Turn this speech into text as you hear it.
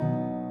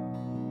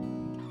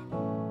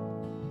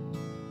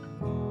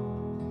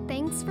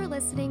Thanks for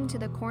listening to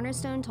the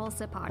Cornerstone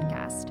Tulsa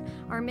podcast.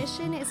 Our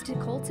mission is to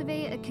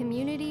cultivate a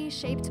community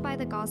shaped by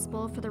the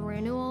gospel for the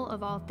renewal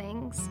of all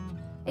things.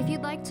 If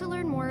you'd like to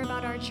learn more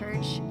about our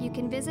church, you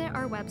can visit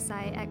our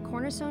website at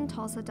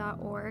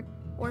cornerstonetulsa.org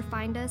or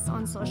find us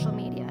on social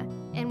media.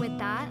 And with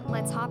that,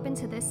 let's hop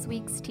into this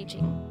week's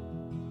teaching.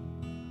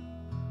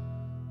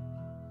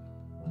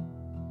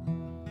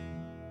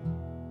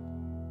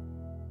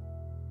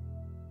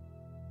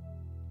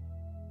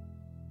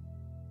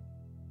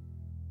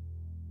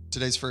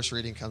 Today's first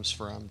reading comes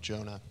from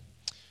Jonah.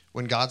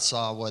 When God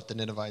saw what the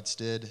Ninevites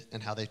did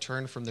and how they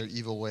turned from their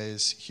evil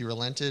ways, he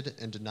relented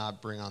and did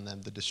not bring on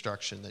them the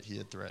destruction that he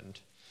had threatened.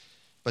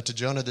 But to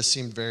Jonah this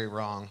seemed very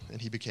wrong,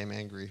 and he became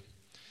angry.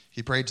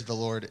 He prayed to the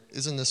Lord,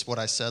 "Isn't this what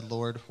I said,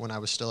 Lord, when I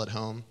was still at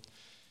home?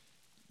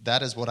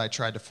 That is what I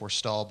tried to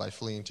forestall by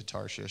fleeing to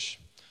Tarshish.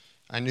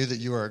 I knew that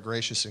you are a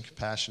gracious and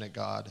compassionate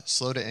God,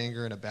 slow to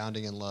anger and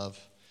abounding in love,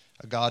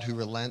 a God who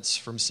relents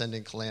from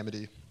sending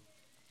calamity.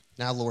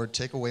 Now, Lord,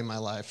 take away my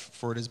life,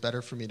 for it is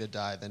better for me to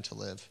die than to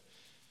live."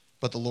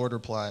 But the Lord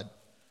replied,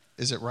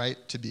 "Is it right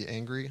to be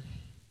angry?"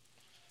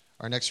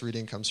 Our next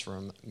reading comes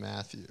from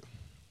Matthew.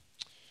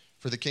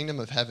 For the kingdom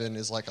of heaven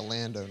is like a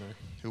landowner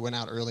who went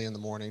out early in the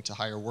morning to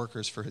hire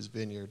workers for his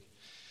vineyard.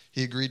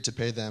 He agreed to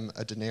pay them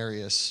a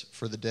denarius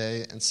for the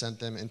day and sent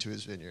them into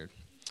his vineyard.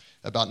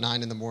 About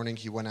 9 a.m,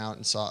 he went out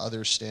and saw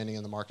others standing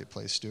in the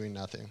marketplace doing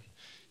nothing.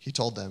 He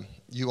told them,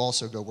 "You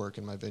also go work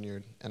in my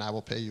vineyard, and I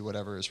will pay you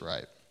whatever is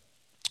right."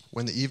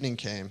 When the evening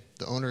came,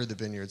 the owner of the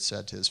vineyard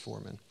said to his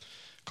foreman,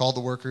 "Call the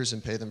workers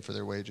and pay them for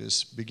their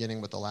wages,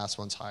 beginning with the last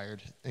ones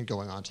hired and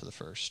going on to the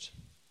first."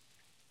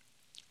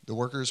 The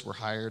workers were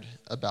hired.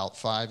 About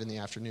 5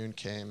 p.m.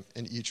 came,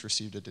 and each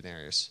received a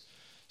denarius.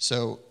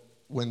 So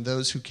when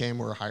those who came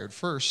were hired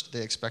first,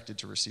 they expected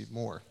to receive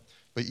more,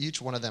 but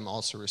each one of them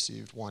also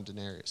received 1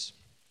 denarius.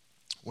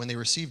 When they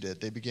received it,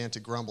 they began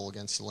to grumble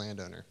against the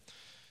landowner.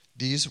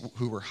 "These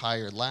who were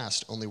hired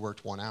last only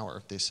worked 1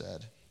 hour," they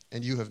said,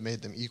 "and you have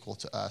made them equal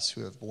to us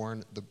who have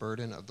borne the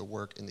burden of the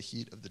work in the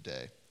heat of the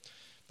day."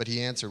 But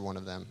he answered one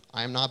of them,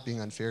 "I am not being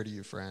unfair to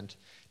you, friend.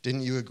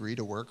 Didn't you agree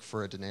to work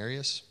for a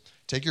denarius?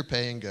 Take your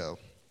pay and go.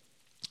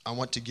 I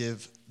want to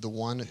give the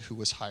one who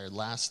was hired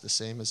last the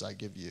same as I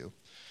give you.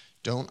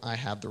 Don't I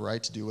have the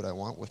right to do what I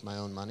want with my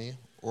own money?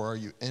 Or are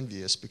you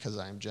envious because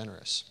I am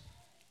generous?"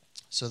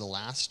 So the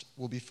last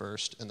will be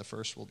first, and the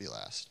first will be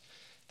last.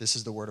 This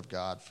is the word of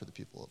God for the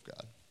people of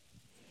God.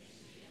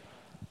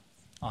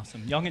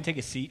 Awesome. Y'all can take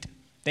a seat.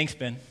 Thanks,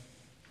 Ben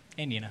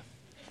and Nina.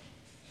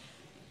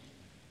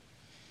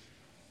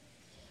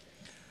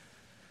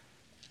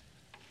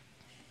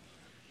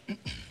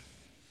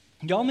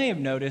 Y'all may have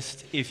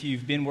noticed, if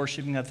you've been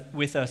worshiping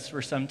with us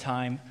for some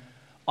time,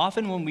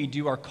 often when we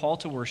do our call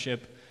to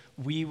worship,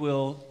 we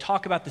will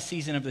talk about the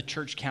season of the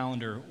church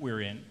calendar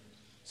we're in.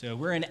 So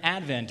we're in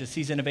Advent, a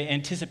season of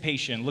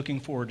anticipation, looking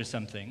forward to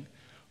something.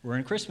 We're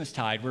in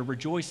Christmastide, we're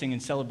rejoicing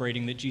and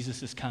celebrating that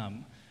Jesus has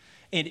come.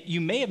 And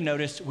you may have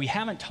noticed we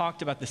haven't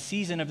talked about the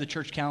season of the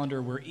church calendar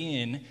we're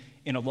in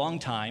a long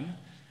time,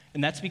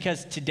 and that's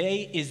because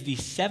today is the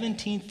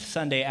 17th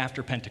Sunday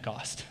after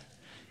Pentecost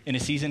in a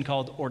season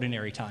called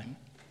Ordinary Time.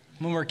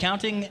 When we're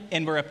counting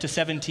and we're up to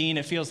 17,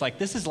 it feels like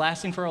this is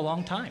lasting for a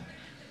long time.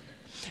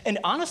 And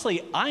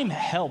honestly, I'm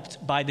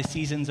helped by the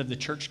seasons of the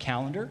church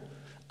calendar.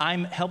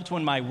 I'm helped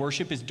when my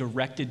worship is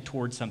directed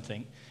towards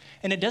something.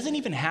 And it doesn't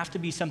even have to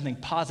be something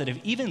positive.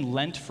 Even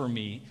Lent for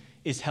me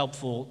is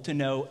helpful to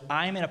know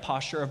I'm in a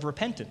posture of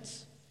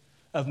repentance,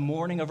 of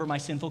mourning over my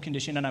sinful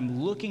condition, and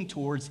I'm looking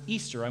towards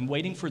Easter. I'm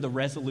waiting for the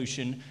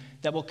resolution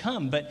that will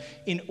come. But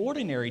in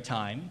ordinary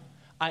time,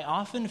 I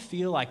often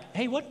feel like,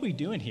 hey, what are we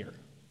doing here?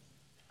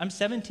 I'm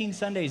 17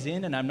 Sundays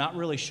in, and I'm not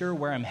really sure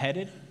where I'm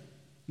headed.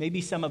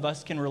 Maybe some of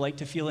us can relate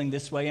to feeling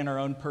this way in our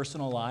own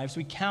personal lives.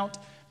 We count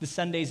the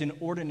Sundays in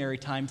ordinary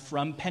time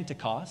from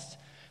Pentecost.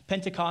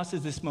 Pentecost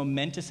is this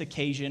momentous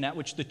occasion at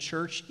which the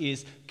church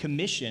is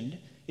commissioned.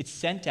 It's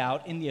sent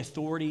out in the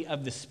authority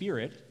of the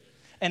Spirit.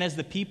 And as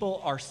the people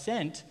are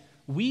sent,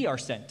 we are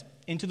sent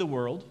into the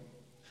world.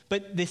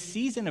 But this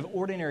season of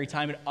ordinary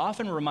time, it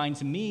often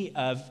reminds me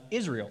of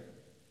Israel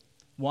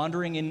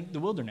wandering in the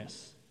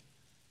wilderness.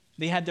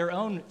 They had their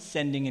own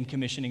sending and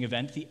commissioning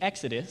event, the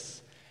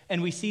Exodus,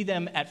 and we see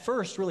them at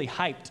first really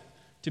hyped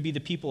to be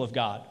the people of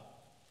God,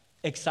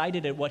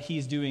 excited at what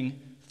he's doing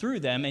through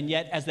them, and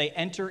yet as they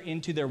enter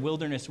into their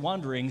wilderness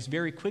wanderings,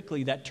 very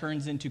quickly that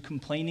turns into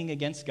complaining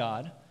against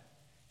God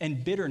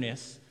and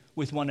bitterness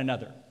with one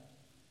another.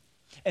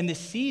 And this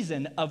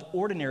season of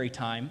ordinary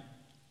time,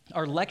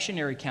 our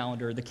lectionary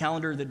calendar, the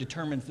calendar that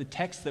determines the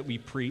text that we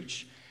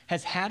preach,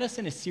 has had us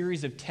in a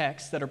series of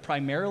texts that are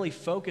primarily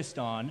focused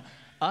on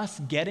us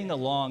getting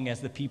along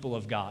as the people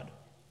of God,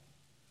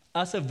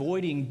 us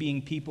avoiding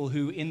being people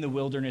who in the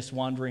wilderness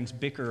wanderings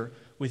bicker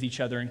with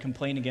each other and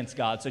complain against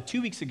God. So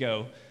 2 weeks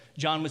ago,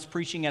 John was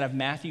preaching out of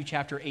Matthew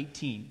chapter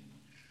 18,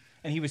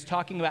 and he was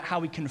talking about how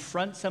we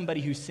confront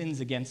somebody who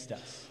sins against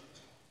us.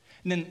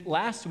 And then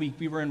last week,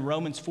 we were in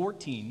Romans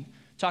 14,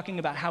 talking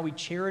about how we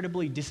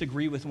charitably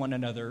disagree with one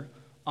another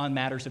on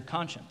matters of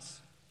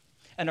conscience.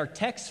 And our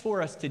texts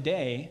for us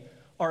today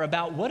are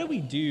about what do we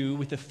do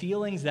with the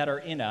feelings that are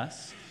in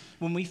us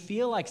when we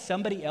feel like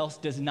somebody else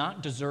does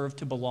not deserve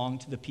to belong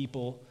to the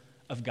people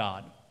of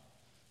God.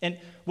 And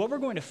what we're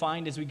going to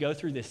find as we go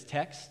through this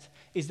text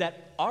is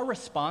that our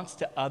response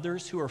to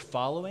others who are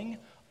following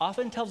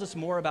often tells us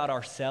more about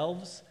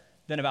ourselves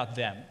than about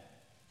them.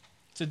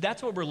 So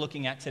that's what we're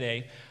looking at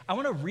today. I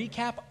want to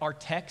recap our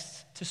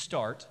text to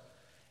start,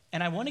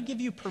 and I want to give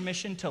you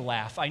permission to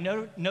laugh. I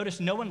noticed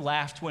no one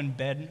laughed when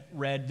Ben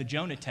read the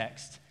Jonah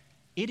text.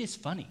 It is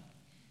funny,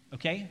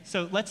 okay?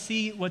 So let's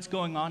see what's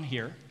going on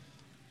here.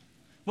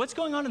 What's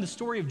going on in the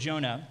story of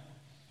Jonah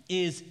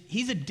is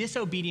he's a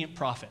disobedient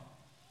prophet.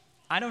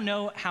 I don't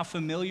know how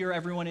familiar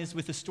everyone is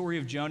with the story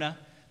of Jonah.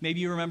 Maybe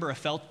you remember a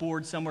felt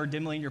board somewhere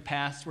dimly in your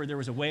past where there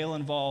was a whale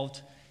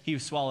involved. He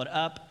was swallowed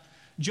up.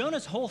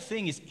 Jonah's whole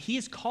thing is he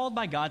is called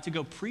by God to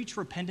go preach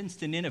repentance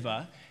to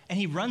Nineveh, and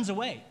he runs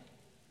away,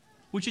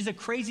 which is a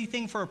crazy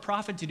thing for a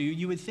prophet to do.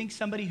 You would think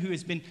somebody who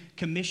has been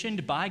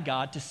commissioned by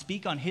God to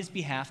speak on his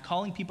behalf,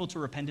 calling people to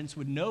repentance,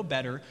 would know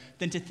better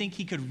than to think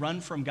he could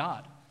run from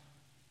God.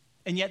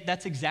 And yet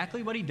that's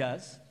exactly what he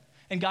does.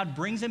 And God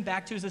brings him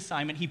back to his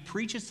assignment. He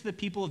preaches to the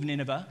people of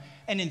Nineveh.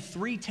 And in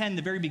 3:10,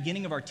 the very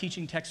beginning of our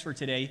teaching text for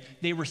today,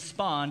 they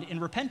respond in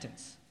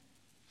repentance.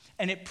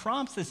 And it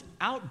prompts this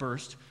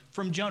outburst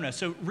from Jonah.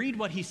 So read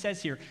what he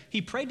says here.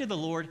 He prayed to the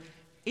Lord,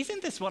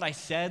 "Isn't this what I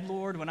said,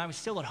 Lord, when I was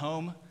still at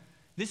home?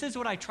 This is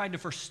what I tried to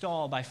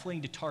forestall by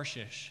fleeing to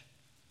Tarshish.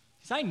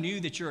 Because I knew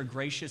that you're a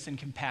gracious and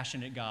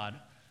compassionate God,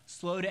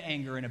 slow to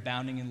anger and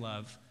abounding in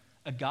love,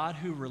 a God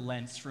who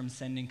relents from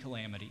sending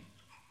calamity."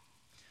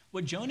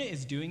 What Jonah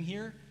is doing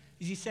here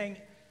is he's saying,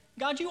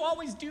 God, you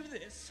always do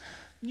this.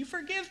 You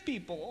forgive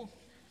people.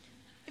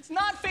 It's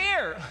not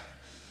fair.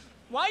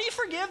 Why do you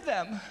forgive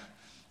them?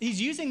 He's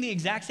using the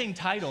exact same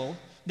title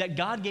that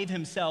God gave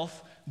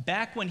himself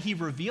back when he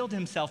revealed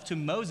himself to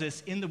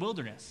Moses in the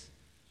wilderness.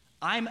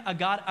 I'm a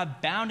God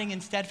abounding in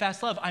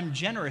steadfast love. I'm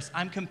generous.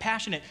 I'm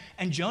compassionate.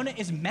 And Jonah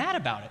is mad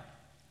about it.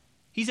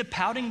 He's a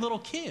pouting little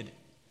kid.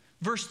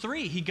 Verse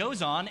 3, he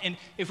goes on, and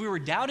if we were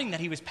doubting that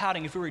he was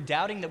pouting, if we were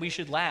doubting that we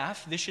should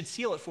laugh, this should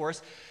seal it for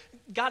us.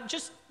 God,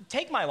 just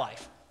take my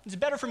life. It's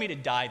better for me to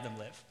die than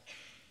live.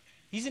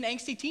 He's an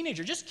angsty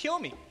teenager. Just kill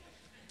me.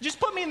 Just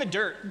put me in the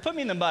dirt. Put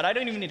me in the mud. I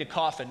don't even need a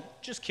coffin.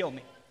 Just kill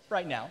me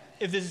right now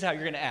if this is how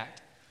you're going to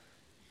act.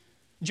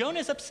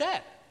 Jonah's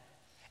upset.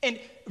 And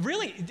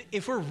really,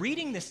 if we're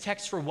reading this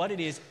text for what it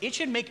is, it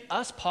should make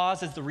us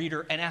pause as the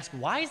reader and ask,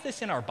 why is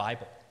this in our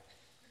Bible?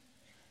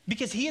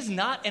 Because he is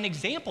not an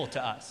example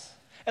to us.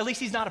 At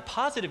least he's not a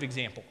positive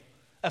example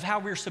of how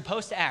we're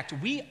supposed to act.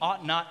 We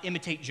ought not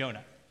imitate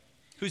Jonah,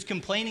 who's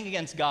complaining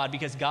against God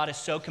because God is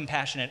so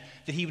compassionate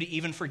that he would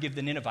even forgive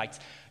the Ninevites.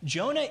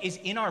 Jonah is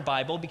in our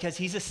Bible because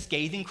he's a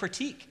scathing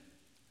critique.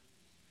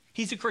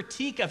 He's a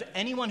critique of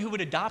anyone who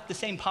would adopt the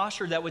same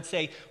posture that would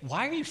say,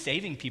 why are you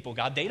saving people,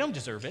 God? They don't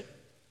deserve it.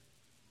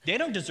 They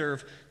don't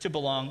deserve to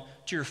belong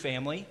to your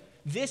family.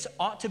 This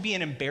ought to be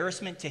an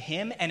embarrassment to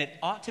him, and it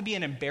ought to be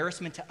an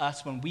embarrassment to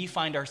us when we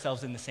find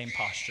ourselves in the same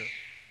posture.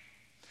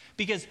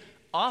 Because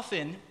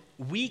often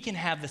we can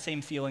have the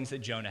same feelings that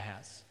Jonah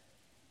has.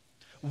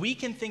 We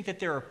can think that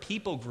there are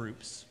people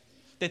groups,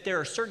 that there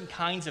are certain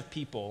kinds of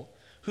people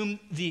whom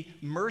the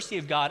mercy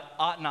of God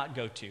ought not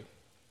go to,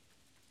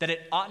 that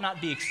it ought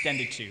not be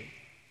extended to.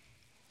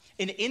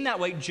 And in that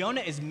way,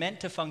 Jonah is meant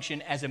to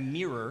function as a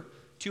mirror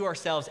to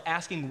ourselves,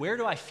 asking, where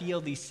do I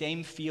feel these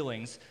same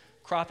feelings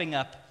cropping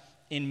up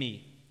in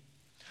me?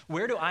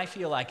 Where do I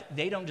feel like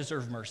they don't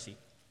deserve mercy?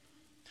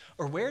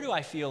 Or where do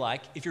I feel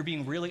like, if you're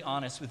being really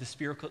honest with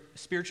the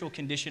spiritual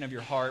condition of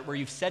your heart, where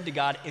you've said to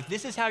God, if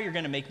this is how you're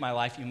going to make my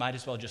life, you might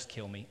as well just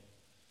kill me,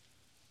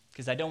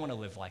 because I don't want to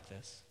live like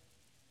this.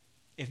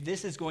 If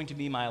this is going to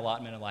be my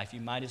allotment of life,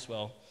 you might as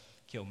well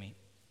kill me.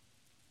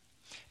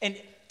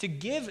 And to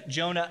give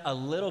Jonah a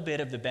little bit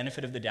of the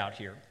benefit of the doubt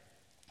here,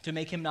 to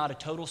make him not a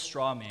total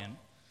straw man,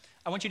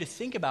 I want you to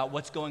think about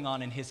what's going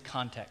on in his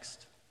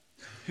context,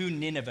 who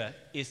Nineveh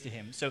is to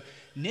him. So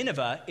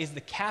Nineveh is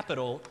the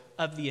capital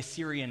of the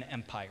Assyrian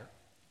Empire.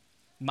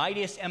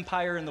 Mightiest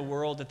empire in the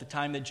world at the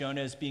time that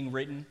Jonah is being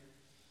written.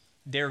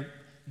 Their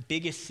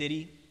biggest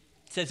city.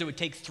 It says it would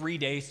take 3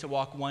 days to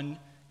walk one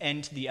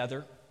end to the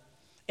other.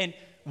 And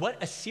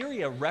what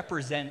Assyria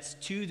represents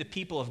to the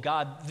people of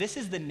God, this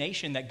is the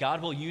nation that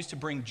God will use to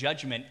bring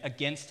judgment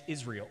against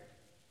Israel.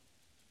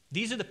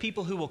 These are the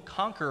people who will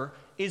conquer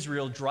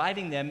Israel,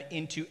 driving them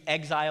into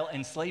exile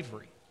and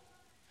slavery.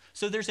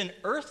 So there's an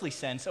earthly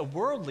sense, a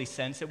worldly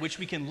sense, at which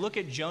we can look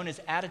at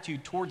Jonah's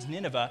attitude towards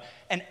Nineveh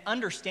and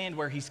understand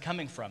where he's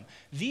coming from.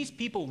 These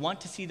people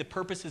want to see the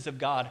purposes of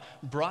God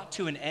brought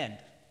to an end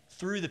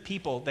through the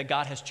people that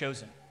God has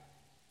chosen.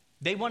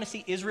 They want to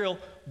see Israel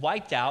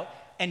wiped out,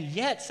 and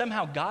yet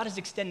somehow God is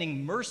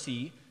extending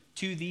mercy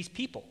to these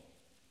people.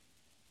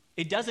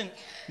 It doesn't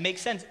make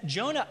sense.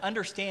 Jonah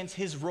understands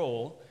his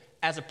role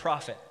as a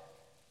prophet.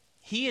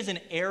 He is an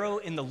arrow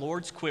in the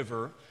Lord's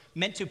quiver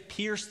meant to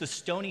pierce the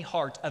stony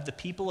heart of the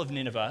people of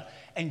Nineveh,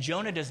 and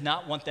Jonah does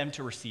not want them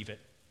to receive it.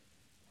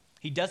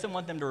 He doesn't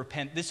want them to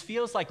repent. This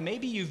feels like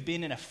maybe you've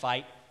been in a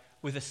fight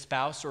with a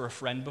spouse or a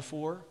friend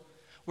before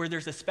where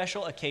there's a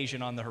special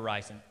occasion on the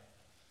horizon.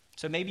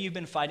 So maybe you've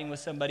been fighting with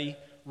somebody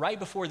right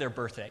before their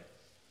birthday,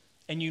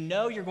 and you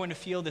know you're going to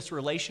feel this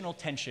relational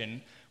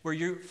tension where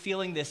you're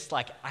feeling this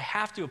like, I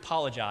have to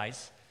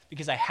apologize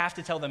because I have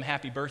to tell them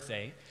happy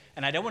birthday,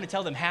 and I don't want to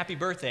tell them happy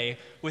birthday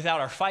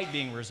without our fight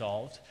being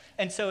resolved.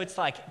 And so it's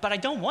like, but I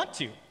don't want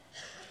to.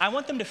 I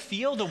want them to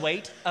feel the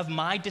weight of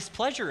my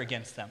displeasure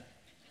against them.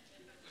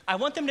 I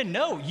want them to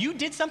know you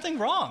did something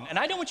wrong, and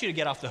I don't want you to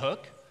get off the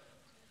hook.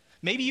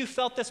 Maybe you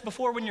felt this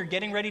before when you're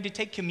getting ready to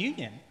take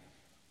communion.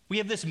 We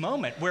have this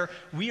moment where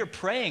we are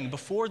praying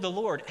before the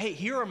Lord, hey,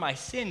 here are my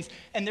sins,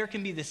 and there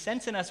can be this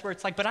sense in us where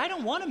it's like, but I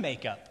don't want to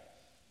make up.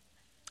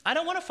 I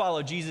don't want to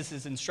follow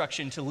Jesus'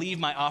 instruction to leave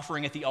my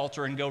offering at the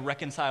altar and go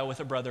reconcile with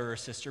a brother or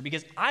sister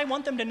because I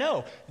want them to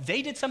know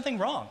they did something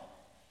wrong.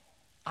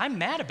 I'm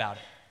mad about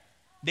it.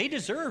 They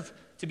deserve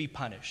to be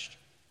punished.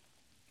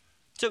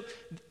 So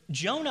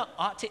Jonah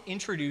ought to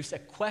introduce a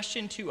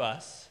question to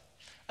us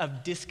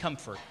of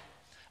discomfort,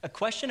 a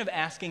question of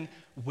asking,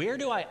 where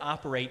do I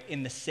operate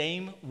in the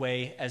same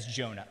way as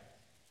Jonah?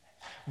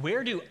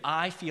 Where do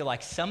I feel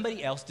like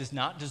somebody else does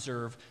not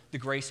deserve the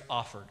grace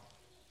offered?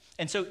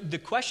 And so the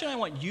question I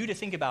want you to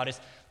think about is,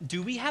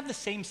 do we have the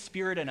same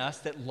spirit in us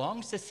that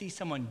longs to see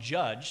someone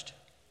judged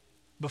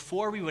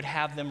before we would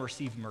have them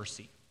receive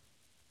mercy?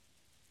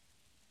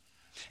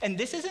 And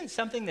this isn't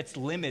something that's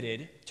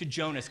limited to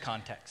Jonah's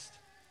context,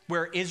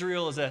 where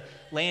Israel is a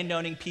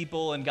landowning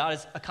people and God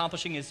is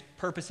accomplishing his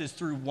purposes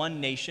through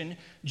one nation.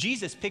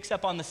 Jesus picks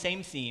up on the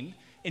same theme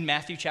in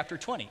Matthew chapter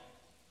 20.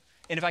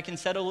 And if I can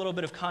set a little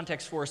bit of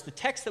context for us, the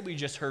text that we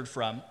just heard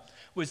from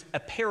was a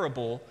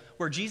parable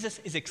where Jesus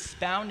is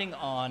expounding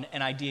on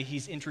an idea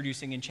he's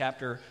introducing in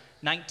chapter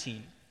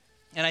 19.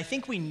 And I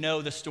think we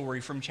know the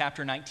story from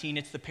chapter 19.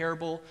 It's the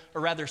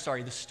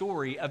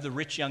story of the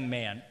rich young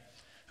man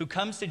who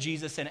comes to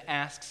Jesus and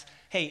asks,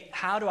 hey,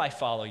 how do I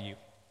follow you?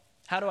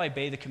 How do I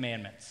obey the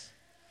commandments?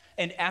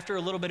 And after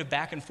a little bit of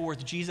back and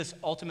forth, Jesus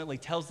ultimately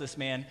tells this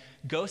man,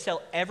 go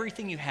sell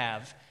everything you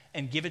have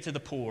and give it to the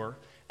poor,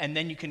 and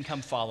then you can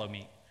come follow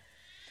me.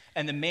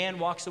 And the man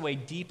walks away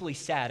deeply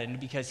saddened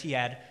because he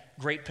had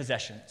great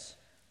possessions.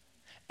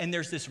 And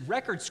there's this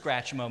record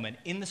scratch moment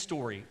in the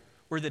story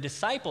where the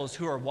disciples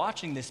who are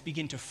watching this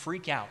begin to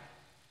freak out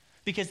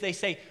because they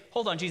say,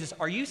 hold on, Jesus,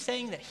 are you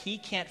saying that he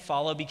can't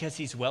follow because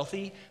he's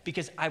wealthy?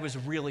 Because I was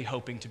really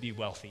hoping to be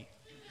wealthy.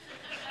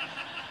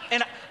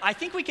 And I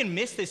think we can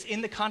miss this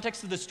in the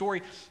context of the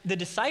story. The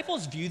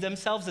disciples view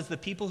themselves as the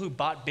people who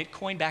bought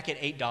Bitcoin back at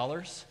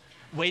 $8,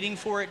 waiting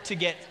for it to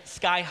get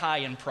sky high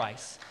in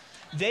price.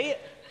 They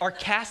are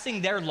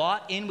casting their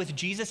lot in with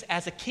Jesus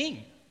as a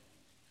king.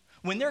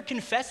 When they're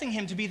confessing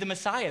him to be the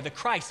Messiah, the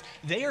Christ,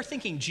 they are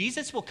thinking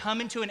Jesus will come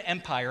into an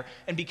empire,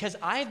 and because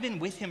I have been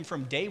with him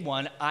from day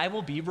one, I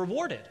will be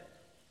rewarded.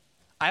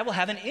 I will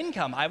have an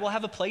income. I will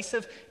have a place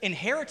of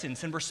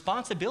inheritance and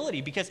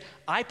responsibility because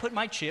I put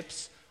my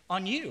chips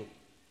on you.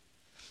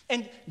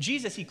 And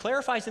Jesus, he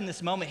clarifies in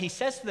this moment, he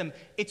says to them,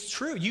 it's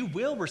true, you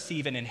will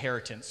receive an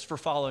inheritance for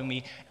following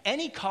me.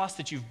 Any cost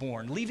that you've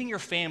borne, leaving your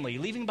family,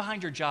 leaving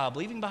behind your job,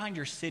 leaving behind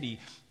your city,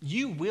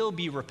 you will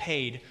be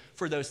repaid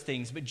for those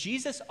things. But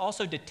Jesus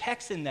also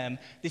detects in them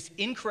this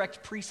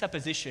incorrect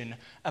presupposition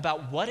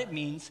about what it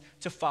means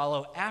to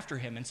follow after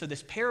him. And so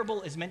this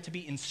parable is meant to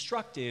be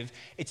instructive,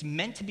 it's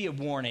meant to be a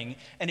warning,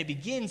 and it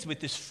begins with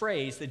this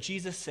phrase that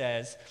Jesus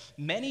says,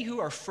 many who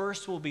are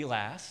first will be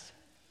last,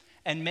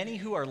 and many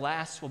who are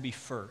last will be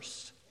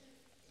first,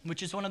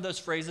 which is one of those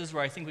phrases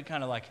where I think we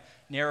kind of like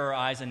narrow our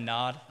eyes and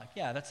nod, like,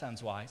 yeah, that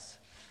sounds wise.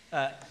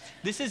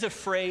 This is a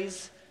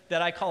phrase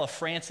that I call a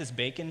Francis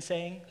Bacon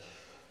saying.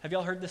 Have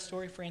y'all heard this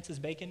story, Francis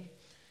Bacon?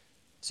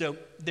 So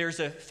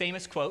there's a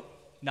famous quote,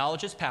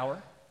 knowledge is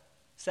power,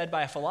 said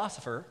by a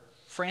philosopher,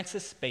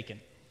 Francis Bacon.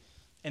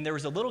 And there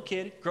was a little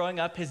kid growing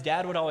up, his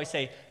dad would always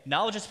say,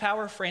 knowledge is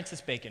power, Francis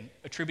Bacon,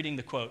 attributing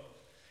the quote.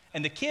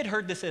 And the kid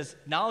heard this as,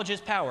 knowledge is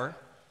power,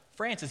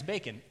 Francis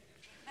Bacon.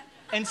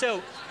 And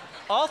so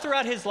all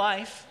throughout his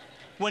life,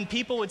 when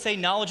people would say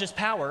knowledge is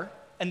power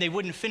and they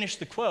wouldn't finish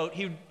the quote,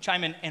 he would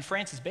chime in, and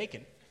Francis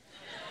Bacon.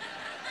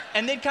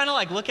 And they'd kind of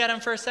like look at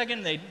him for a second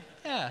and they'd,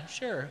 yeah,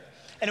 sure.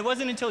 And it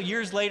wasn't until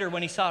years later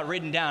when he saw it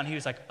written down, he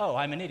was like, oh,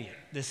 I'm an idiot.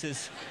 This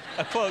is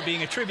a quote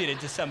being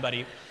attributed to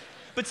somebody.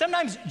 But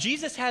sometimes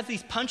Jesus has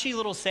these punchy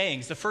little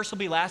sayings. The first will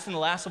be last and the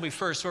last will be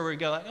first, where we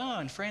go like, oh,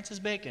 and Francis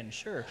Bacon,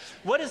 sure.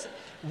 What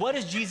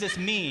does Jesus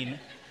mean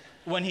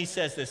when he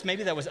says this?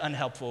 Maybe that was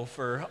unhelpful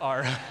for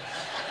our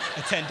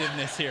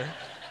attentiveness here.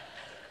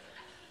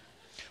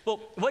 Well,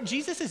 what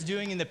Jesus is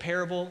doing in the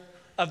parable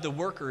of the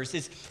workers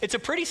is, it's a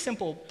pretty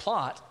simple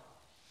plot.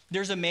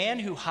 There's a man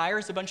who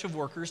hires a bunch of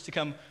workers to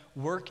come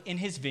work in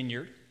his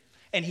vineyard,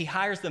 and he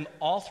hires them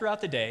all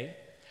throughout the day,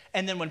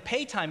 and then when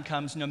pay time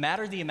comes, no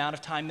matter the amount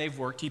of time they've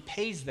worked, he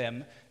pays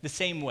them the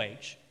same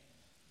wage.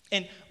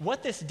 And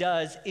what this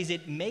does is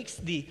it makes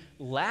the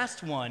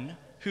last one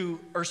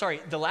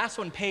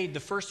paid,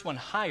 the first one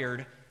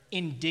hired,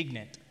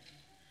 indignant.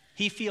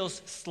 He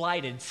feels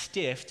slighted,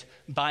 stiffed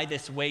by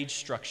this wage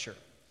structure.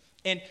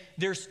 And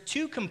there's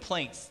two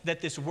complaints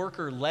that this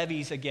worker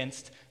levies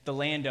against the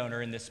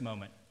landowner in this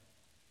moment.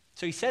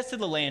 So he says to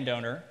the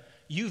landowner,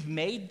 "You've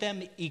made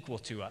them equal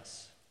to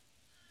us,"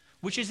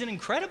 which is an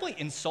incredibly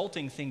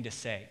insulting thing to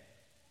say.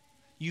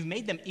 You've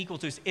made them equal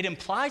to us. It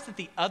implies that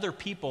the other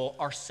people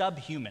are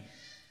subhuman.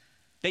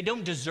 They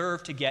don't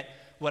deserve to get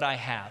what I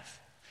have.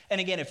 And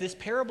again, if this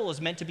parable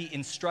is meant to be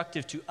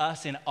instructive to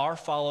us in our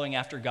following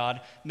after God,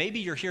 maybe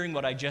you're hearing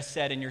what I just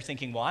said and you're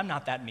thinking, well, I'm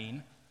not that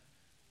mean.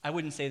 I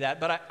wouldn't say that.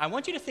 But I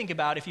want you to think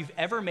about if you've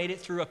ever made it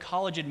through a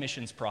college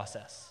admissions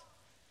process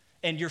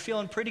and you're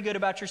feeling pretty good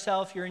about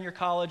yourself, you're in your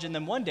college, and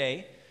then one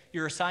day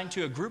you're assigned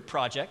to a group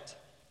project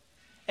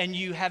and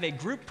you have a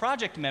group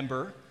project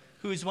member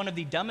who is one of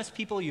the dumbest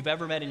people you've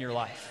ever met in your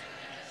life.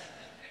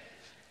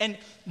 And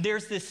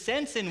there's this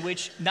sense in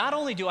which not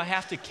only do I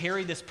have to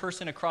carry this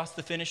person across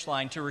the finish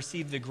line to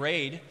receive the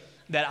grade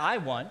that I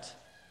want,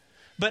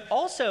 but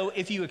also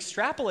if you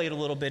extrapolate a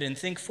little bit and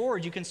think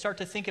forward, you can start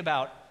to think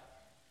about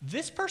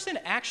this person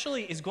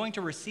actually is going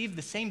to receive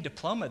the same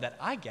diploma that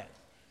I get.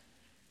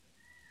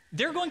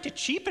 They're going to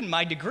cheapen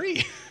my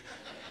degree.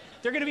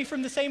 They're going to be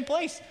from the same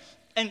place.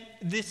 And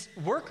this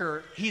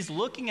worker, he's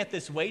looking at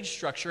this wage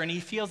structure and he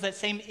feels that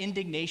same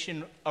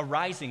indignation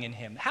arising in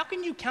him. How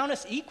can you count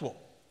us equal?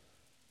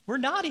 We're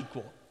not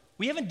equal.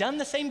 We haven't done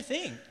the same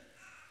thing.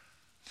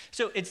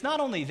 So it's not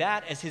only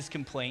that as his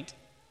complaint.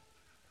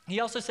 He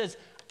also says,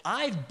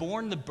 I've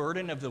borne the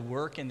burden of the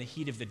work in the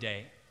heat of the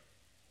day.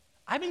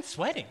 I've been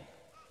sweating.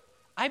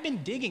 I've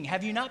been digging.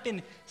 Have you not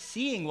been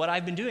seeing what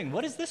I've been doing?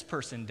 What has this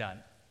person done?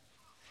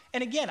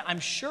 And again, I'm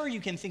sure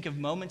you can think of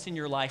moments in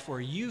your life where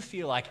you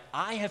feel like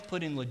I have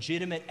put in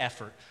legitimate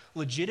effort,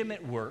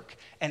 legitimate work,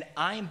 and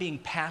I am being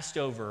passed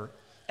over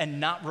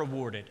and not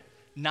rewarded,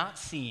 not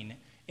seen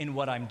in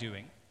what I'm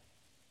doing.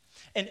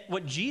 And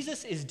what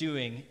Jesus is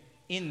doing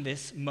in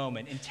this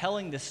moment, in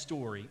telling this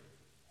story,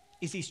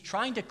 is he's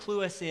trying to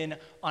clue us in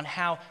on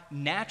how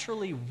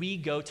naturally we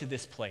go to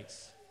this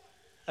place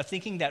of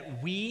thinking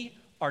that we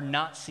are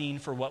not seen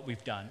for what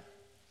we've done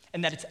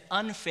and that it's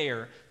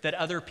unfair that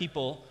other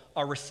people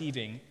are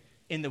receiving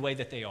in the way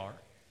that they are.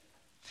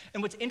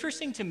 And what's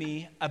interesting to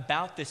me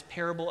about this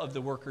parable of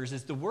the workers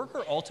is the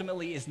worker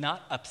ultimately is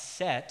not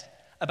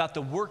upset about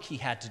the work he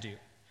had to do.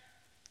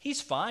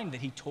 He's fine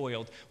that he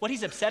toiled. What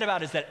he's upset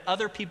about is that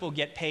other people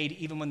get paid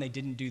even when they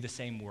didn't do the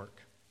same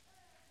work.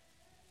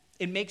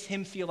 It makes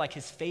him feel like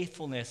his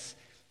faithfulness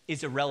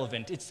is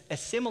irrelevant. It's a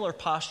similar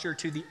posture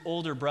to the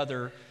older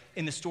brother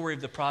in the story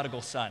of the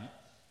prodigal son,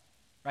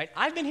 right?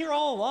 I've been here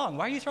all along.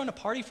 Why are you throwing a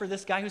party for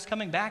this guy who's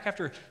coming back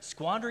after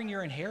squandering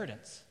your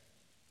inheritance?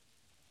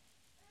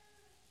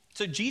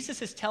 So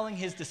Jesus is telling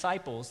his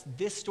disciples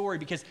this story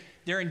because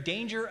they're in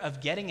danger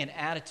of getting an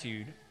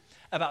attitude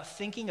about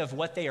thinking of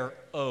what they are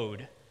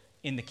owed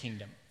in the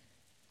kingdom.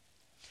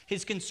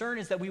 His concern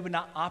is that we would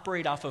not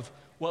operate off of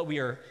what we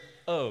are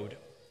owed.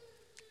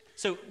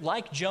 So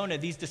like Jonah,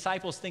 these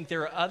disciples think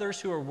there are others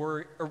who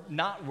are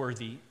not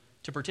worthy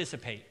to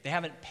participate. They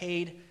haven't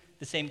paid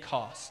the same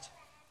cost.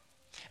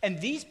 And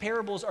these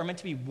parables are meant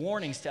to be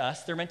warnings to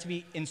us. They're meant to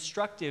be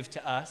instructive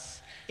to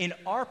us in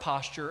our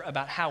posture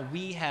about how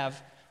we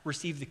have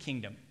received the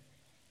kingdom,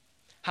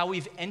 how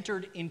we've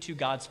entered into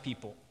God's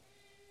people.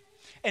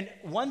 And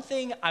one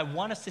thing I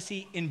want us to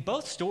see in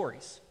both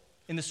stories,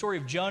 in the story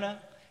of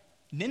Jonah,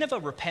 Nineveh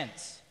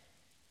repents.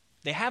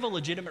 They have a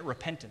legitimate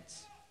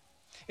repentance.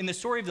 In the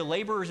story of the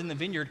laborers in the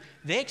vineyard,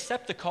 they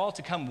accept the call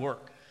to come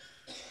work.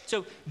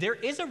 So there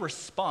is a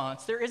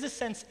response, there is a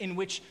sense in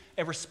which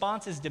a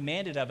response is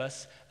demanded of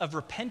us of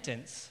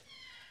repentance,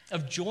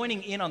 of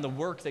joining in on the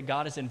work that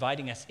God is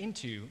inviting us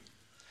into.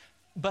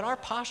 But our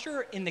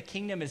posture in the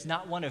kingdom is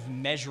not one of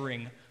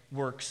measuring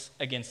works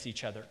against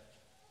each other.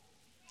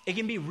 It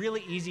can be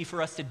really easy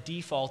for us to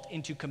default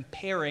into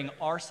comparing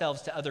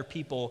ourselves to other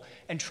people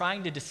and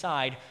trying to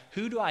decide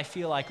who do I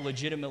feel like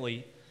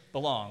legitimately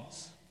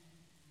belongs.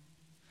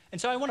 And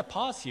so I want to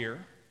pause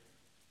here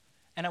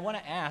and I want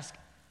to ask,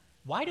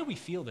 why do we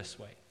feel this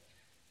way?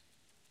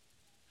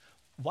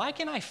 Why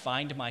can I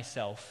find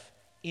myself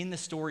in the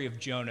story of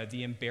Jonah,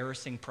 the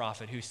embarrassing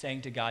prophet who's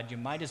saying to God, you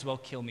might as well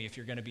kill me if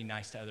you're going to be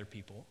nice to other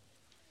people?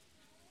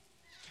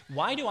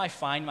 Why do I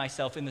find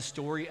myself in the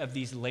story of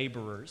these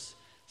laborers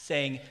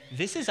saying,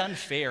 this is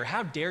unfair.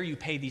 How dare you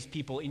pay these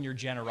people in your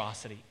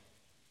generosity?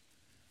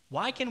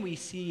 Why can we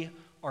see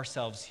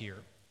ourselves here?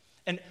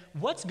 And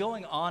what's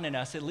going on in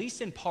us, at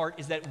least in part,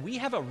 is that we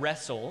have a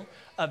wrestle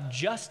of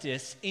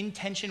justice in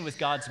tension with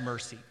God's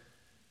mercy.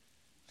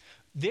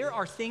 There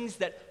are things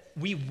that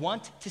we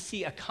want to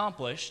see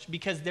accomplished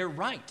because they're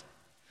right.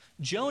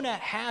 Jonah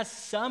has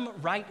some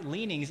right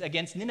leanings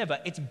against Nineveh.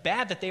 It's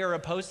bad that they are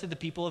opposed to the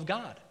people of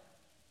God.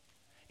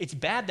 It's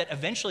bad that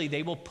eventually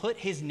they will put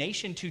his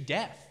nation to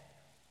death.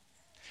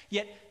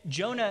 Yet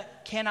Jonah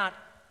cannot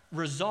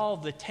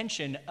resolve the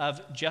tension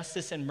of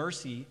justice and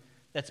mercy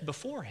that's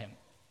before him.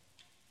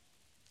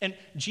 And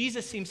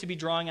Jesus seems to be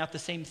drawing out the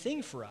same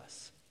thing for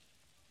us.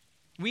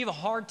 We have a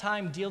hard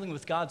time dealing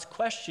with God's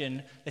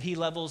question that he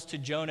levels to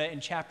Jonah in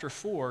chapter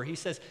 4. He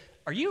says,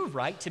 "Are you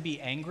right to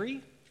be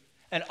angry?"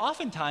 And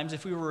oftentimes,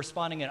 if we were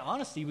responding in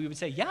honesty, we would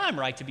say, "Yeah, I'm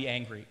right to be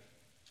angry.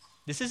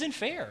 This isn't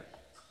fair.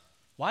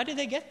 Why did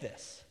they get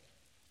this?"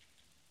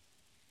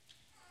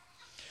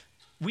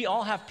 We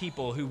all have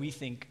people who we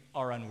think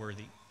are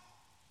unworthy,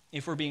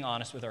 if we're being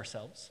honest with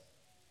ourselves.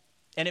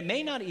 And it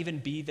may not even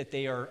be that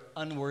they are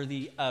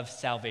unworthy of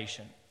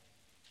salvation.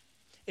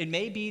 It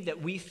may be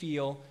that we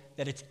feel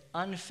that it's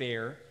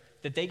unfair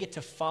that they get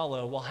to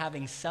follow while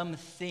having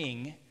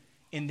something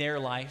in their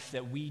life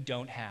that we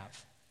don't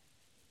have.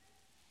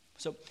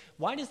 So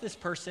why does this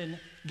person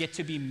get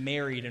to be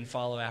married and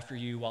follow after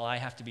you while I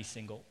have to be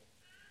single?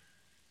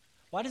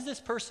 Why does this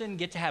person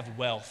get to have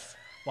wealth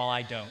while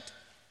I don't?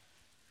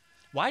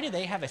 Why do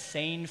they have a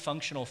sane,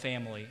 functional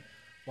family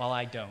while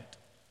I don't?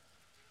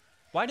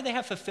 Why do they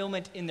have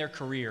fulfillment in their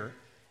career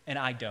and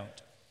I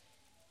don't?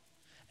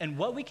 And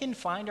what we can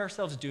find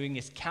ourselves doing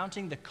is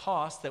counting the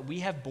cost that we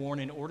have borne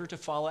in order to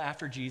follow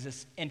after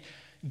Jesus and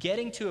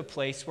getting to a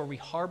place where we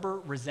harbor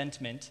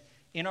resentment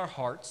in our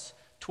hearts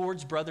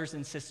towards brothers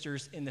and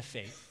sisters in the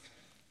faith.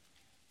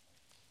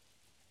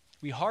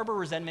 We harbor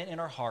resentment in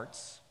our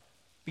hearts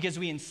because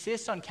we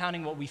insist on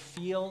counting what we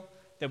feel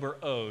that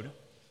we're owed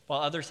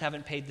while others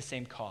haven't paid the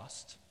same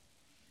cost.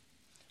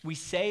 We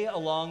say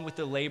along with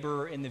the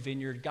laborer in the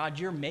vineyard, "God,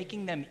 you're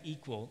making them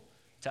equal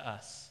to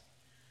us."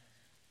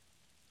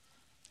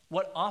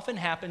 What often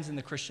happens in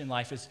the Christian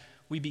life is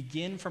we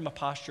begin from a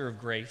posture of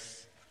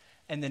grace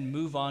and then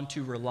move on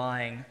to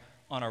relying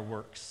on our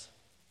works.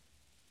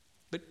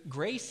 But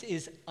grace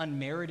is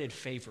unmerited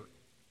favor.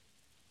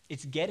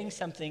 It's getting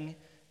something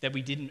that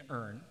we didn't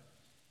earn.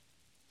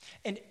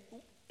 And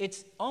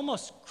it's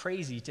almost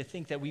crazy to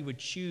think that we would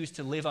choose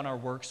to live on our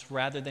works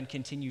rather than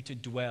continue to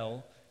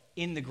dwell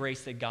in the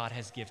grace that God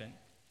has given.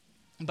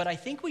 But I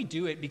think we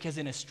do it because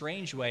in a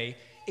strange way,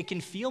 it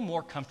can feel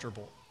more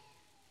comfortable.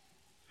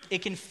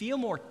 It can feel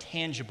more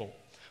tangible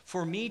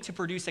for me to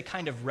produce a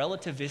kind of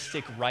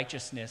relativistic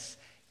righteousness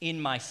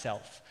in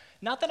myself.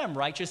 Not that I'm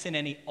righteous in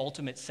any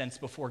ultimate sense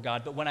before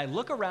God, but when I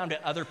look around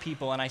at other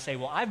people and I say,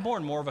 "Well, I've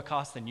borne more of a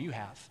cost than you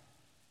have.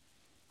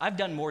 I've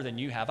done more than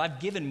you have. I've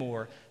given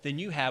more than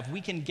you have,"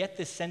 we can get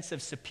this sense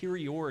of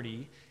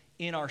superiority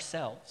in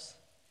ourselves.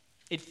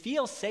 It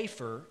feels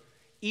safer,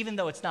 even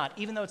though it's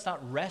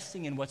not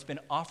resting in what's been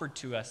offered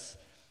to us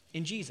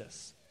in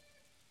Jesus.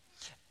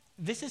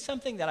 This is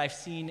something that I've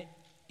seen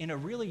in a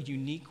really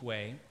unique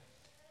way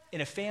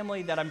in a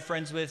family that I'm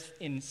friends with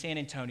in San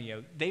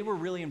Antonio. They were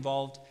really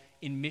involved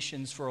in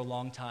missions for a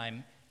long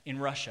time in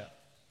Russia.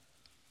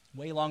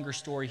 Way longer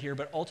story here,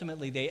 but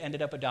ultimately they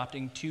ended up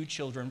adopting 2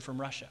 children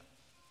from Russia.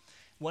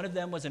 One of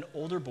them was an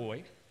older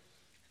boy,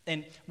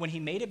 and when he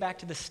made it back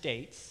to the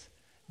States,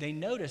 they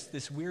noticed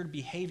this weird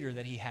behavior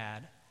that he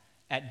had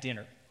at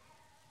dinner.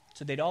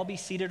 So they'd all be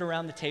seated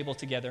around the table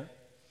together,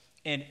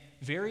 and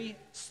very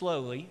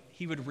slowly,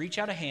 he would reach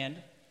out a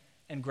hand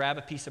and grab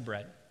a piece of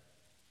bread,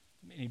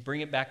 and he'd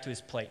bring it back to his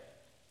plate.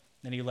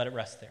 Then he'd let it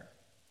rest there.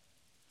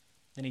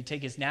 Then he'd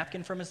take his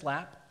napkin from his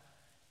lap,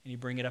 and he'd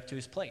bring it up to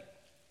his plate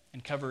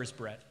and cover his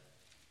bread.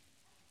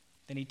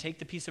 Then he'd take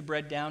the piece of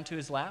bread down to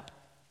his lap,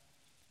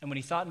 and when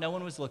he thought no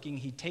one was looking,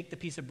 he'd take the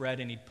piece of bread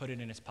and he'd put it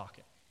in his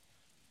pocket.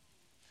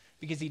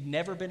 Because he'd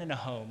never been in a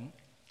home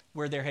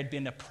where there had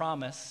been a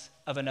promise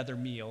of another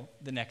meal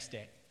the next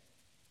day.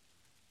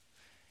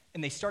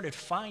 And they started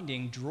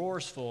finding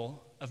drawers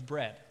full of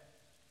bread.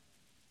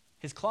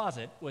 His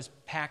closet was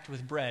packed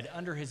with bread.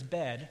 Under his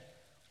bed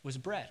was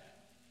bread.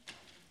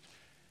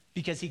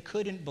 Because he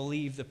couldn't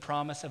believe the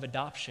promise of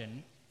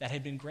adoption that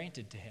had been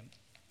granted to him.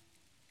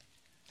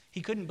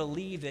 He couldn't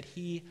believe that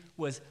he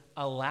was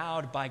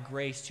allowed by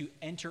grace to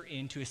enter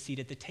into a seat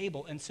at the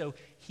table. And so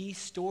he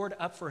stored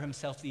up for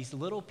himself these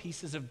little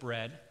pieces of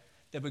bread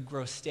that would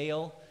grow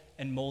stale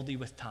and moldy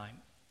with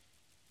time.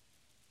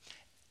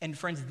 And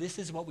friends, this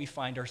is what we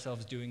find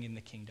ourselves doing in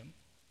the kingdom.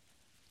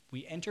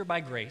 We enter by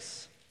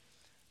grace,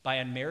 by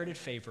unmerited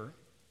favor,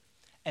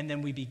 and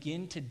then we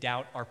begin to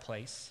doubt our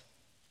place.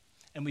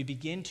 And we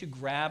begin to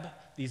grab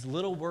these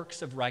little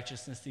works of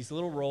righteousness, these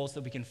little rolls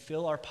that we can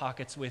fill our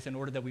pockets with in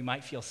order that we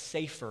might feel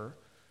safer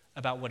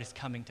about what is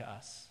coming to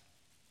us.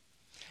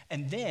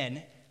 And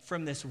then,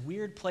 from this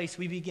weird place,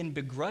 we begin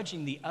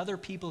begrudging the other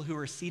people who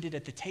are seated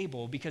at the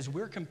table because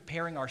we're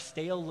comparing our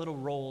stale little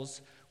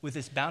rolls with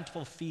this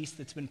bountiful feast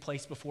that's been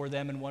placed before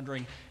them and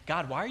wondering,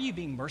 "God, why are you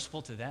being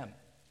merciful to them?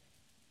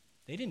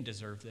 They didn't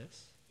deserve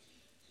this."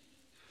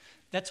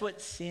 That's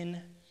what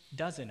sin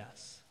does in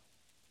us.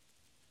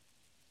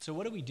 So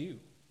what do we do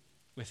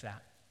with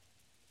that?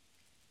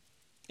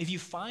 If you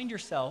find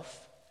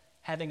yourself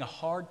having a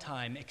hard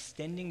time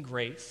extending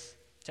grace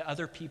to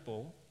other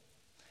people,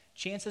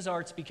 chances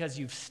are it's because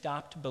you've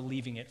stopped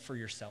believing it for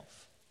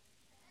yourself.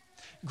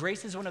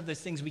 Grace is one of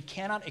those things we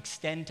cannot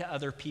extend to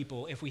other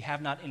people if we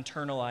have not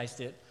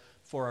internalized it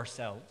for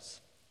ourselves.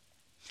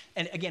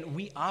 And again,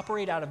 we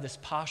operate out of this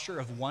posture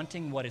of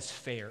wanting what is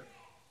fair,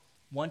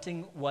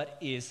 wanting what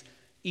is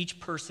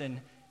each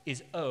person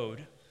is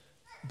owed,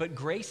 but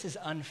grace is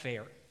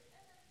unfair.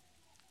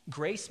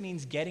 Grace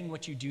means getting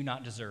what you do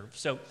not deserve.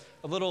 So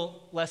a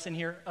little lesson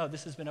here. Oh,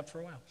 this has been up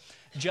for a while.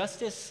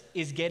 Justice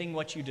is getting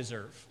what you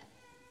deserve.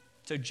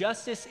 So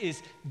justice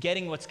is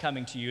getting what's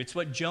coming to you. It's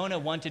what Jonah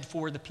wanted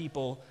for the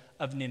people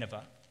of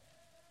Nineveh.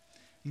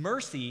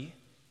 Mercy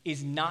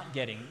is not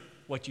getting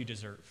what you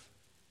deserve.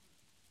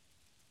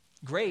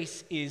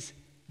 Grace is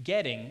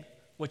getting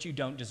what you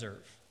don't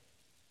deserve.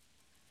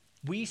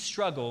 We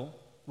struggle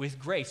with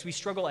grace. We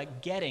struggle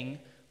at getting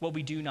what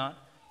we do not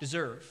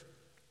deserve.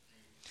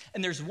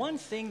 And there's one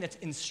thing that's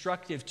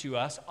instructive to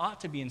us,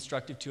 ought to be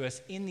instructive to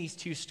us in these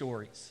two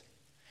stories,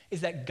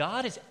 is that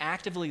God is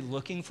actively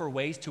looking for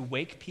ways to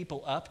wake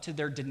people up to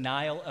their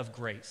denial of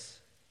grace.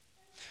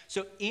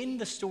 So in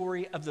the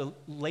story of the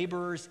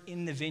laborers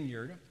in the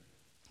vineyard,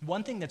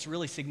 one thing that's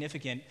really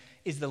significant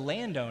is the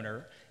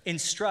landowner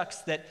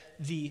instructs that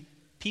the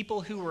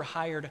people who were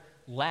hired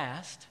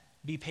last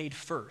be paid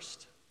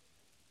first.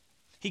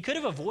 He could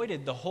have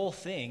avoided the whole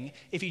thing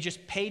if he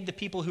just paid the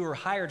people who were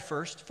hired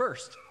first.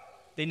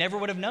 They never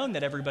would have known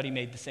that everybody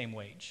made the same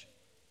wage.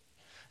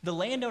 The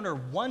landowner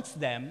wants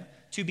them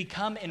to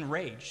become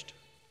enraged.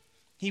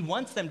 He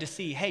wants them to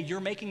see, hey, you're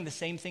making the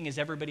same thing as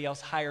everybody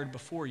else hired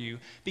before you,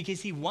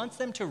 because he wants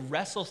them to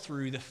wrestle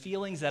through the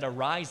feelings that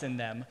arise in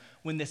them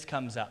when this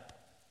comes up.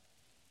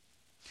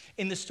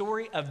 In the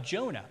story of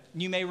Jonah,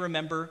 you may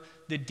remember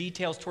the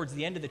details towards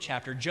the end of the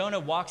chapter. Jonah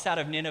walks out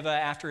of Nineveh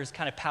after his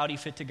kind of pouty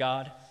fit to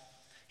God.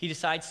 He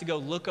decides to go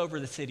look over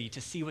the city to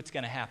see what's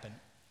going to happen.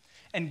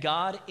 And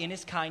God, in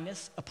his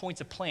kindness,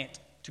 appoints a plant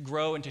to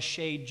grow and to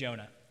shade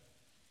Jonah.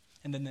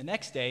 And then the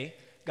next day,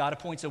 God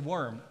appoints a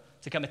worm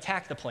to come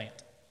attack the plant.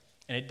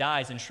 And it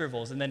dies and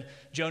shrivels. And then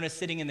Jonah's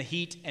sitting in the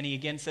heat, and he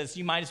again says,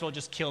 you might as well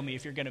just kill me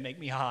if you're going to make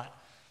me hot.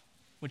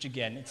 Which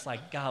again, it's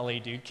like, golly,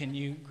 dude, can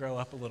you grow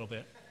up a little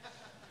bit?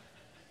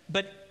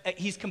 But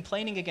he's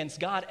complaining against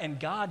God, and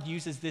God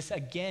uses this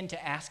again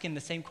to ask him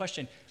the same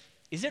question.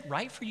 Is it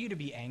right for you to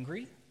be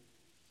angry?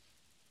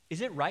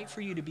 Is it right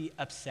for you to be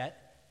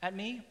upset at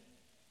me?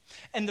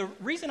 And the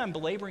reason I'm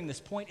belaboring this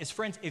point is,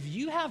 friends, if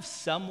you have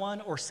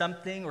someone or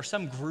something or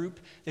some group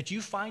that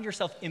you find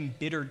yourself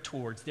embittered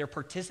towards their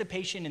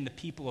participation in the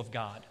people of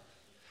God,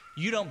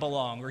 you don't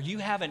belong, or you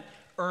haven't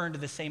earned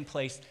the same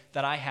place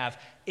that I have,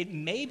 it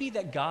may be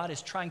that God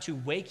is trying to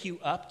wake you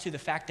up to the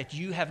fact that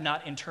you have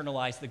not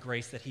internalized the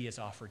grace that he has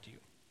offered you.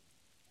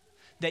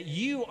 That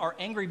you are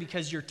angry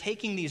because you're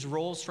taking these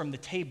roles from the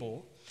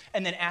table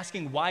and then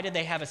asking, why did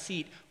they have a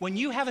seat, when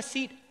you have a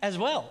seat as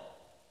well?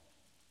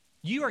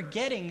 You are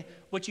getting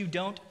what you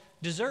don't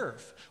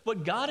deserve.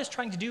 What God is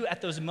trying to do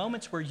at those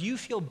moments where you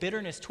feel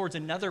bitterness towards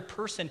another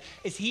person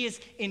is he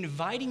is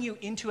inviting you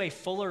into a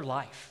fuller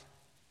life.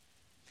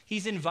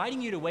 He's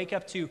inviting you to wake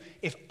up to,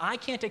 if I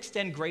can't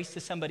extend grace to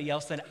somebody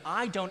else, then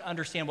I don't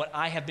understand what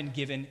I have been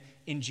given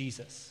in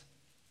Jesus.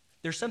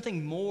 There's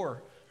something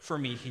more for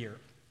me here.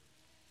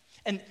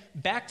 And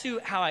back to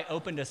how I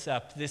opened us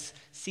up, this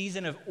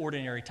season of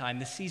ordinary time,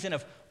 this season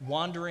of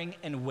wandering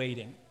and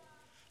waiting.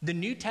 The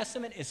New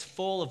Testament is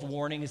full of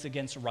warnings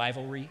against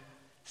rivalry,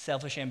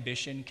 selfish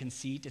ambition,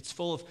 conceit. It's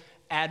full of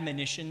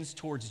admonitions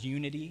towards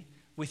unity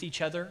with each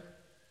other.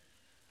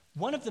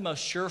 One of the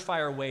most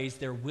surefire ways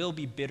there will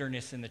be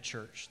bitterness in the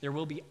church, there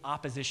will be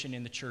opposition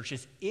in the church,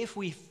 is if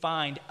we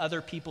find other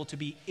people to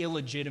be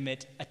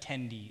illegitimate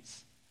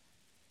attendees,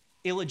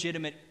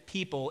 illegitimate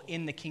people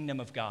in the kingdom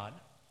of God.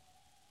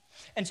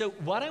 And so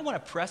what I want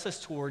to press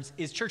us towards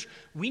is, church,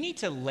 we need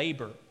to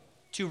labor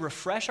to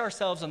refresh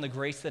ourselves on the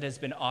grace that has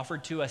been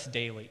offered to us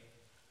daily.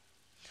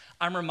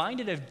 I'm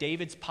reminded of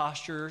David's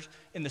posture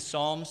in the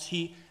Psalms.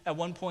 He, at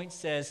one point,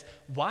 says,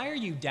 why are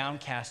you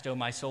downcast, O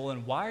my soul,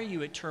 and why are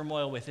you at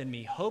turmoil within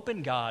me? Hope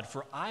in God,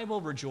 for I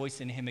will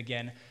rejoice in him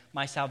again,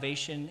 my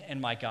salvation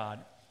and my God.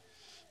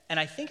 And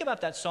I think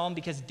about that psalm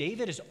because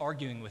David is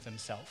arguing with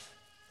himself.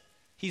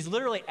 He's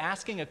literally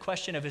asking a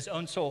question of his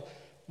own soul.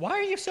 Why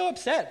are you so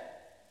upset?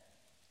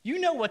 You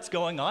know what's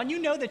going on. You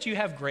know that you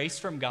have grace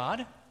from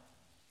God.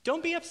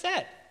 Don't be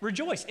upset.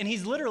 Rejoice. And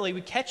he's literally,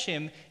 we catch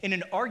him in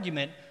an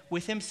argument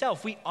with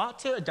himself. We ought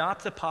to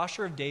adopt the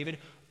posture of David,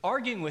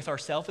 arguing with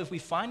ourselves if we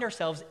find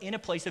ourselves in a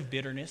place of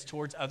bitterness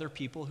towards other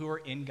people who are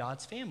in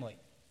God's family.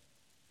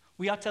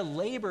 We ought to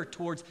labor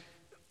towards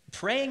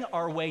praying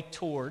our way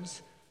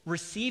towards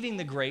receiving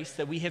the grace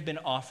that we have been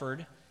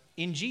offered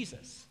in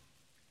Jesus.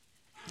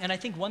 And I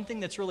think one thing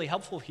that's really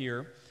helpful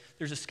here,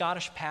 there's a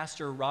Scottish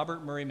pastor,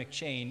 Robert Murray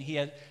McCheyne. He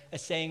had a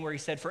saying where he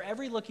said, for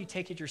every look you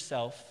take at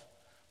yourself,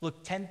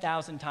 look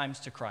 10,000 times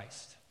to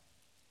Christ.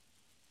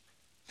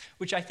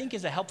 Which I think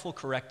is a helpful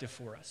corrective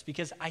for us,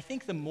 because I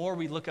think the more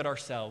we look at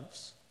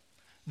ourselves,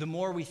 the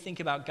more we think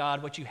about,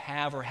 God, what you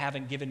have or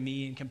haven't given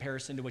me in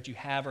comparison to what you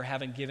have or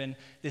haven't given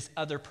this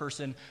other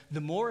person,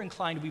 the more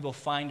inclined we will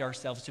find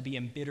ourselves to be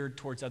embittered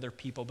towards other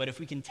people. But if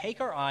we can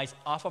take our eyes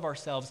off of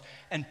ourselves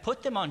and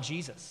put them on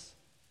Jesus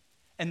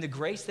and the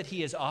grace that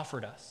he has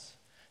offered us,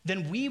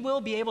 then we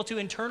will be able to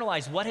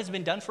internalize what has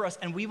been done for us,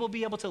 and we will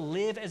be able to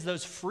live as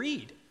those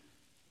freed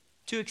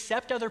to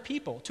accept other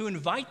people, to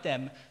invite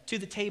them to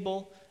the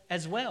table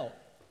as well.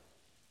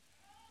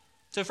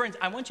 So friends,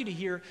 I want you to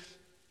hear,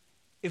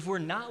 if we're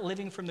not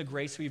living from the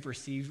grace we've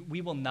received,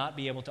 we will not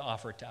be able to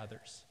offer it to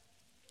others.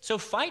 So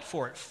fight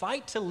for it.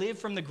 Fight to live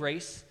from the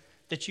grace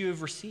that you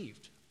have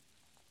received.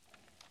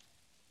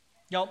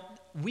 Y'all,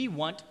 we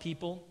want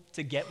people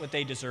to get what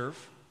they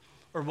deserve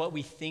or what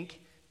we think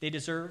they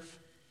deserve.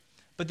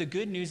 But the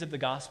good news of the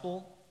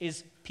gospel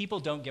is people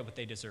don't get what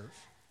they deserve.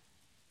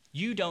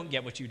 You don't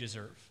get what you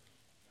deserve.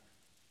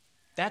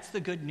 That's the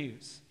good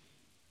news.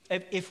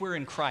 If we're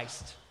in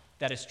Christ,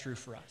 that is true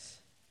for us.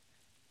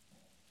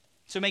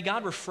 So may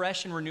God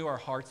refresh and renew our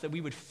hearts that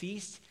we would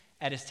feast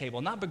at his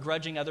table, not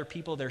begrudging other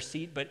people their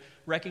seat, but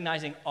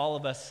recognizing all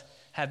of us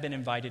have been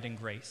invited in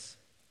grace.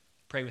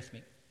 Pray with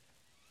me.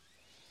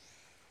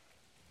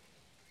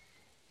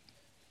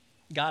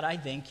 God, I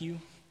thank you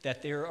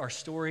that there are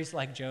stories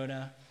like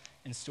Jonah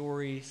and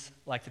stories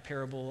like the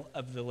parable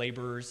of the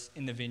laborers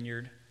in the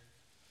vineyard,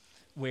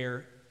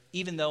 where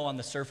even though on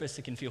the surface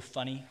it can feel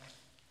funny,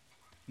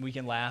 we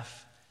can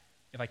laugh,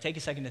 if I take a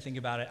second to think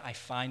about it, I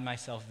find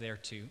myself there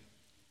too.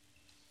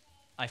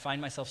 I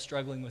find myself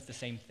struggling with the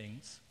same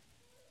things.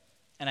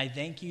 And I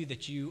thank you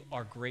that you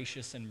are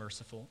gracious and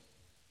merciful.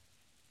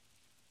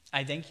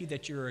 I thank you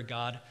that you're a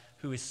God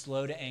who is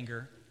slow to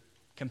anger,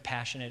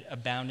 compassionate,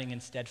 abounding in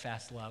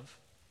steadfast love.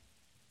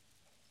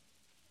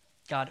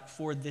 God,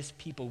 for this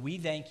people, we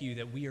thank you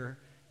that we are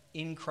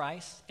in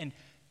Christ, and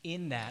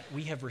in that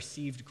we have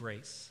received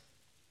grace.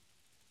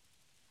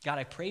 God,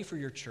 I pray for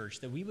your church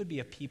that we would be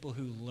a people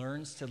who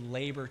learns to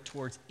labor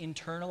towards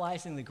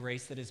internalizing the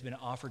grace that has been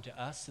offered to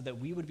us, so that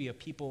we would be a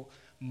people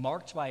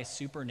marked by a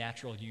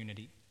supernatural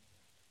unity.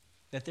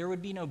 That there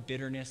would be no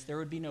bitterness, there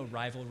would be no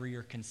rivalry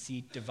or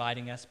conceit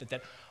dividing us, but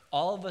that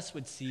all of us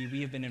would see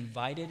we have been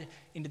invited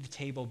into the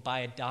table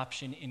by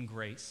adoption in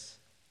grace,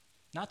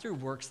 not through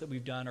works that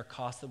we've done or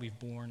costs that we've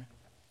borne.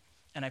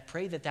 And I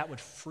pray that that would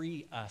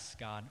free us,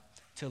 God,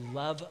 to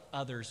love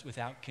others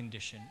without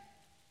condition.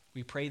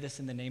 We pray this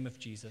in the name of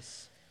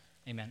Jesus.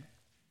 Amen.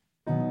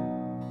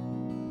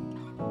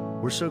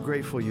 We're so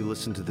grateful you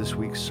listened to this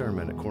week's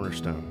sermon at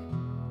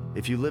Cornerstone.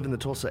 If you live in the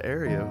Tulsa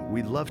area,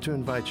 we'd love to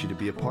invite you to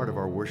be a part of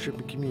our worship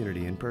and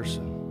community in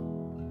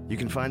person. You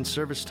can find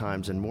service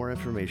times and more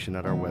information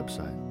at our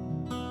website.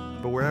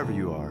 But wherever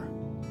you are,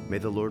 may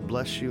the Lord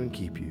bless you and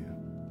keep you.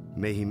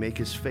 May he make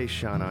his face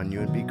shine on you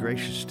and be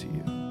gracious to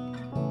you.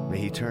 May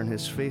he turn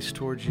his face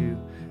towards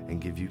you and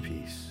give you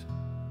peace.